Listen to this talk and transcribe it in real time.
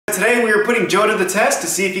today we are putting Joe to the test to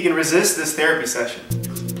see if he can resist this therapy session.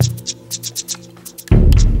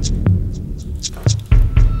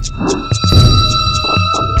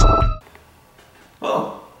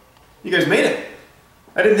 Oh, you guys made it.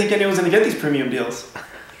 I didn't think anyone was gonna get these premium deals.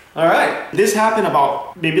 All right, this happened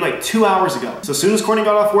about maybe like 2 hours ago. So as soon as Courtney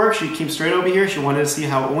got off work, she came straight over here. She wanted to see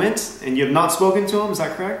how it went, and you have not spoken to him, is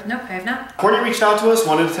that correct? Nope, I have not. Courtney reached out to us,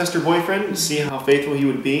 wanted to test her boyfriend and see how faithful he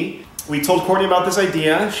would be. We told Courtney about this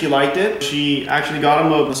idea. She liked it. She actually got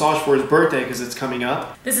him a massage for his birthday because it's coming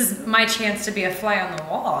up. This is my chance to be a fly on the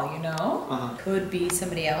wall, you know? Could be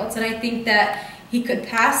somebody else. And I think that he could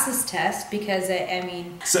pass this test because, I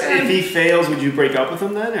mean... So if he fails, would you break up with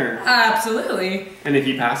him then, or? Absolutely. And if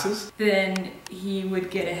he passes? Then he would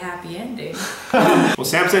get a happy ending. Well,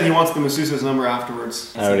 Sam said he wants the masseuse's number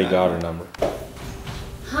afterwards. I already got her number.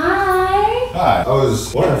 Hi. Hi. I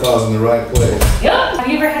was wondering if I was in the right place. Yep. Have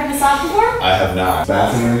you ever had a massage before? I have not.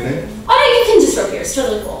 Bathroom or anything? Oh no, you can just rub here. It's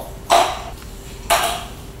totally cool.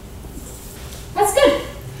 That's good.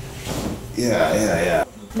 Yeah.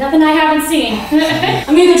 Nothing I haven't seen.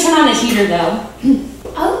 I'm gonna go turn on the heater though.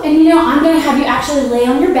 Oh, and you know, I'm gonna have you actually lay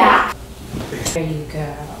on your back. There you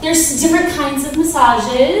go. There's different kinds of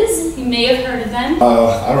massages. You may have heard of them.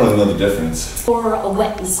 I don't really know the difference. Or a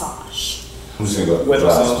wet massage. I'm just gonna go Wet the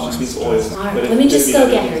last massage one. just means oil. Alright, let me just go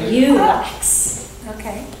get her. You relax.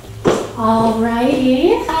 Okay.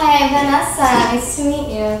 Alrighty. Hi, Vanessa. Nice to meet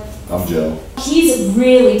you. I'm Joe. He's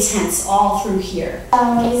really tense all through here.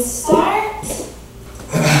 We start.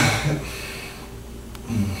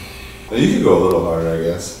 You could go a little harder, I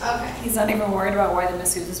guess. Okay. He's not even worried about why the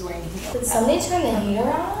masseuse is wearing heels. Did somebody turn the heater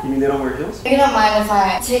on? You mean they don't wear heels? You don't mind if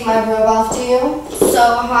I take my robe off, do you?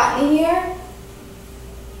 So hot in here.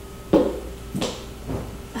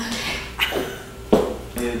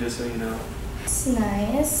 Yeah, just so you know. It's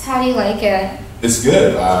nice. How do you like it? It's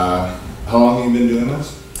good. How long have you been doing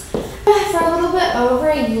this? For a little bit over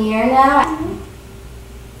a year now.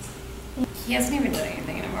 He hasn't even done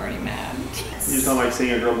anything and I'm already mad. You just don't like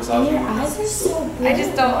seeing a girl massage Your you? eyes are so good. I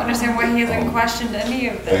just don't understand why he hasn't questioned any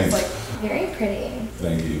of this. Thanks. Like, Very pretty.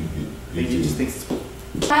 Thank you. He just thinks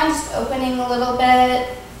it's... I'm just opening a little bit,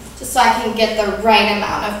 just so I can get the right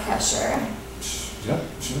amount of pressure. Yeah,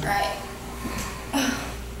 sure. Right.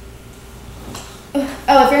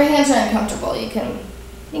 Oh, if your hands are uncomfortable, you can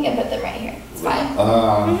put them right here. It's fine.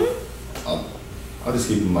 I'll just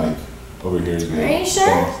keep them like over here. Are you sure?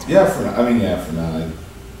 Thanks. Yeah, for now. For now.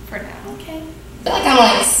 for now. Okay. I feel like I'm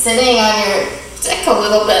like sitting on your dick a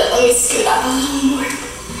little bit. Let me scoot up a little more.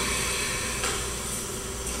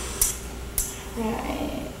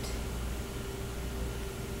 Right.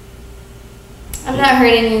 I'm not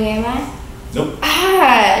hurting you, am I? Nope.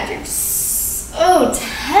 Ah, you're so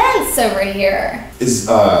tense over here. Is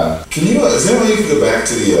there any way you can go back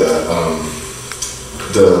to the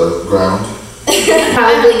ground?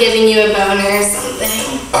 Probably giving you a boner or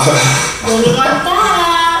something. Wouldn't want that.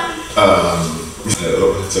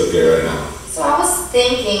 No, it's okay right now. So I was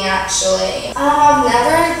thinking actually, I've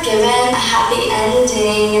never given a happy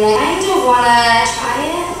ending and I kind of want to try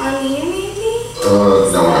it on you maybe?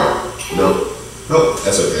 No,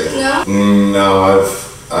 that's okay. No? No,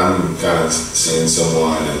 I'm kind of seeing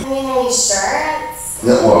someone and... I mean, are you sure? It's...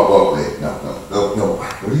 No, whoa, wait, no.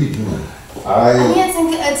 What are you doing? I mean,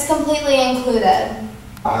 it's completely included.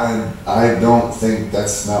 I don't think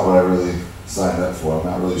that's not what I really signed up for. I'm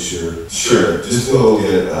not really sure. Sure, just go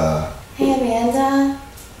get, Hey, Amanda.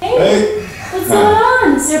 Hey! What's going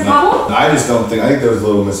on? Is there a problem? I just don't think, I think there was a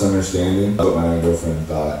little misunderstanding. What my girlfriend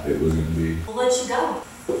thought it was going to be. We'll let you go.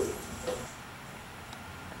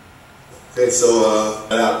 Okay, so,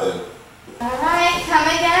 head out then. Alright, come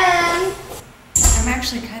again. I'm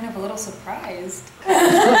actually kind of a little surprised.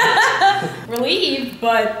 Relieved,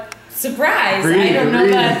 but surprised. I don't know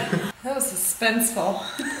that was suspenseful.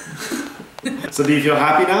 So do you feel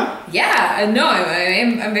happy now? Yeah, no,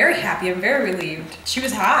 I'm very happy. I'm very relieved. She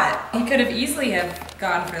was hot. He could have easily have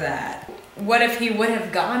gone for that. What if he would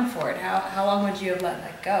have gone for it? How long would you have let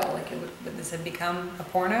that go? Like, would this have become a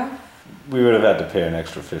porno? We would have had to pay an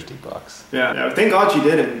extra $50. Yeah, thank God you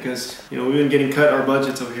did it because, you know, we've been getting cut our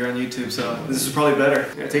budgets over here on YouTube, so this is probably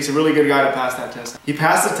better. Yeah, it takes a really good guy to pass that test. He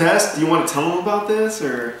passed the test. Do you want to tell him about this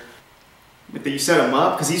or that you set him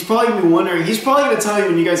up? Because he's probably going to be wondering, he's probably going to tell you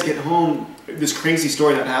when you guys get home this crazy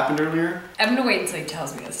story that happened earlier. I'm going to wait until he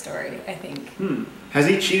tells me the story, I think. Has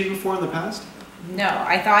he cheated before in the past? No,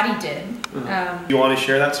 I thought he did. You want to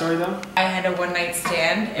share that story though? I had a one-night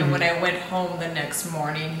stand, and when I went home the next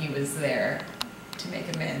morning, he was there to make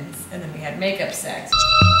amends, and then we had makeup sex.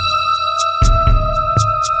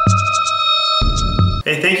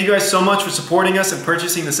 Hey, thank you guys so much for supporting us and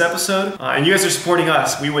purchasing this episode. And you guys are supporting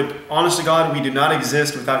us. We would, honest to God, we do not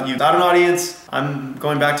exist without you. Without an audience, I'm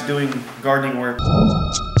going back to doing gardening work.